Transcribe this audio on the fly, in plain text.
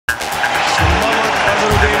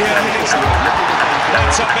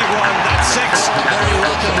That's a big one. That's 6. Very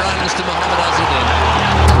welcome run, Mr. Mohammed Azharuddin.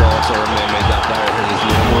 Cross or made that barrier hit his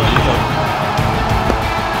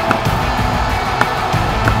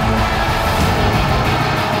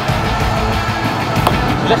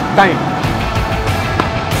Just time.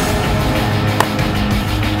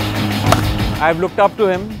 I've looked up to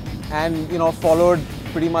him and followed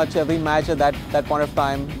pretty much every match at that point of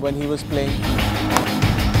time when he was playing.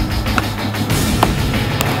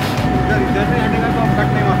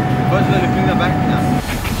 First we are lifting the back.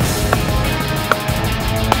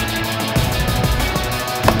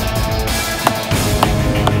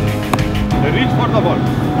 Reach for the ball.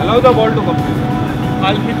 Allow the ball to come.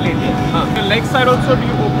 I'll hit later. The leg side also, do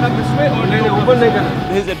you open up this way or do you open like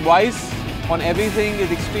that? His advice on everything is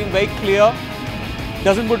very clear.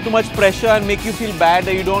 Doesn't put too much pressure and make you feel bad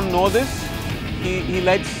that you don't know this. He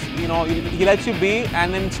lets he lets you be,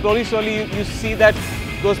 and then slowly you see that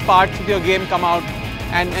those parts of your game come out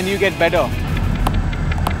and you get better.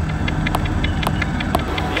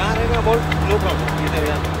 No problem. No problem.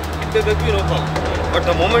 But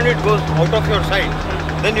the moment it goes out of your side,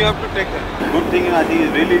 then you have to take that. Good thing, I think,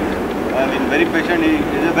 is really very patient. He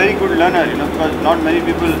is a very good learner, because not many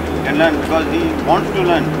people can learn because he wants to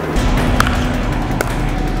learn.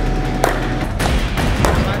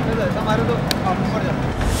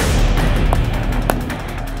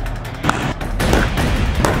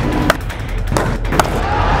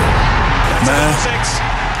 मैं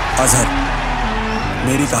अजहर,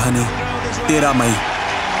 मेरी कहानी 13 मई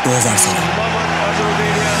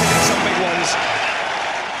 2016।